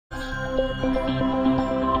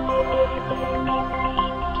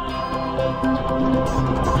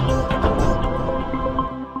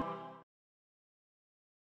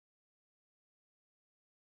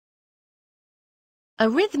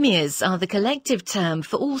Arrhythmias are the collective term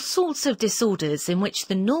for all sorts of disorders in which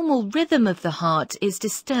the normal rhythm of the heart is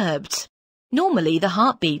disturbed. Normally, the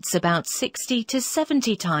heart beats about 60 to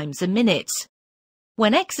 70 times a minute.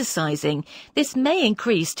 When exercising, this may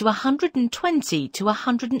increase to 120 to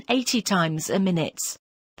 180 times a minute.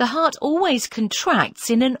 The heart always contracts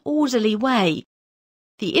in an orderly way.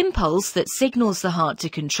 The impulse that signals the heart to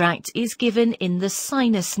contract is given in the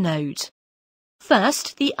sinus node.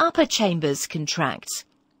 First, the upper chambers contract.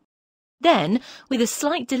 Then, with a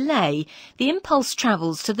slight delay, the impulse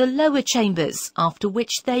travels to the lower chambers, after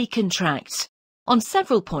which they contract. On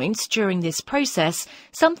several points during this process,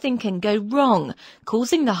 something can go wrong,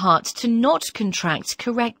 causing the heart to not contract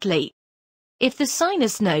correctly. If the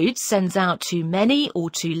sinus node sends out too many or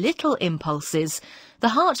too little impulses, the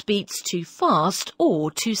heart beats too fast or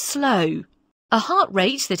too slow. A heart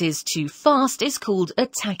rate that is too fast is called a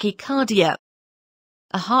tachycardia.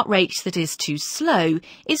 A heart rate that is too slow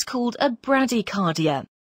is called a bradycardia.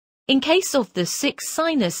 In case of the sick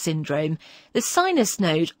sinus syndrome, the sinus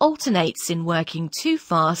node alternates in working too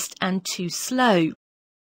fast and too slow.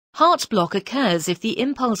 Heart block occurs if the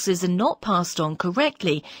impulses are not passed on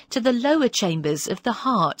correctly to the lower chambers of the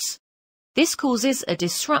heart. This causes a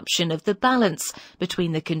disruption of the balance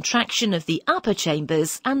between the contraction of the upper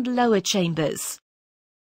chambers and lower chambers.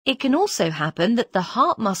 It can also happen that the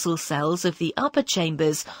heart muscle cells of the upper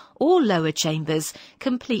chambers or lower chambers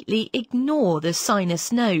completely ignore the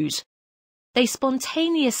sinus node. They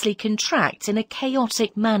spontaneously contract in a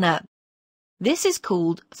chaotic manner. This is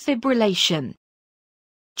called fibrillation.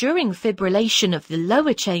 During fibrillation of the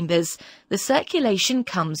lower chambers, the circulation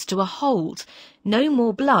comes to a halt. No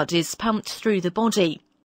more blood is pumped through the body.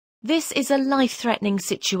 This is a life-threatening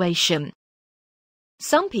situation.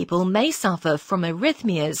 Some people may suffer from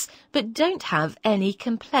arrhythmias but don't have any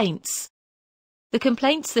complaints. The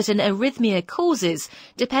complaints that an arrhythmia causes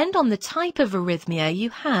depend on the type of arrhythmia you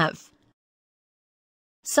have.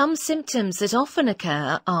 Some symptoms that often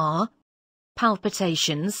occur are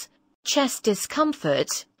palpitations, chest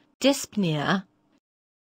discomfort, dyspnea,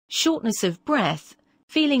 shortness of breath,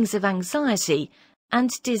 feelings of anxiety, and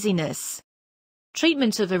dizziness.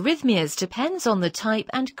 Treatment of arrhythmias depends on the type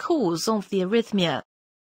and cause of the arrhythmia.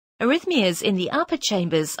 Arrhythmias in the upper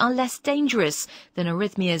chambers are less dangerous than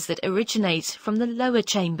arrhythmias that originate from the lower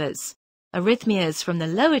chambers. Arrhythmias from the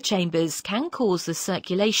lower chambers can cause the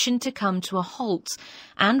circulation to come to a halt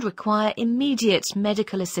and require immediate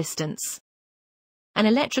medical assistance. An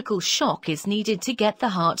electrical shock is needed to get the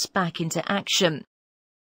heart back into action.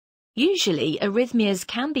 Usually, arrhythmias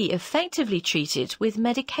can be effectively treated with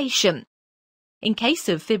medication. In case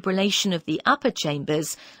of fibrillation of the upper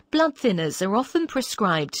chambers, blood thinners are often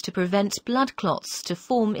prescribed to prevent blood clots to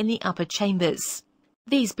form in the upper chambers.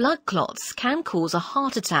 These blood clots can cause a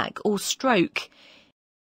heart attack or stroke.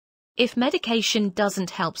 If medication doesn't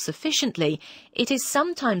help sufficiently, it is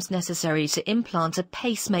sometimes necessary to implant a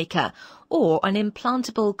pacemaker or an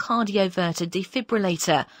implantable cardioverter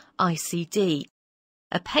defibrillator, ICD.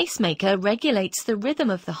 A pacemaker regulates the rhythm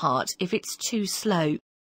of the heart if it's too slow.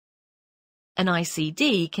 An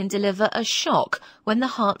ICD can deliver a shock when the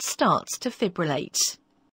heart starts to fibrillate.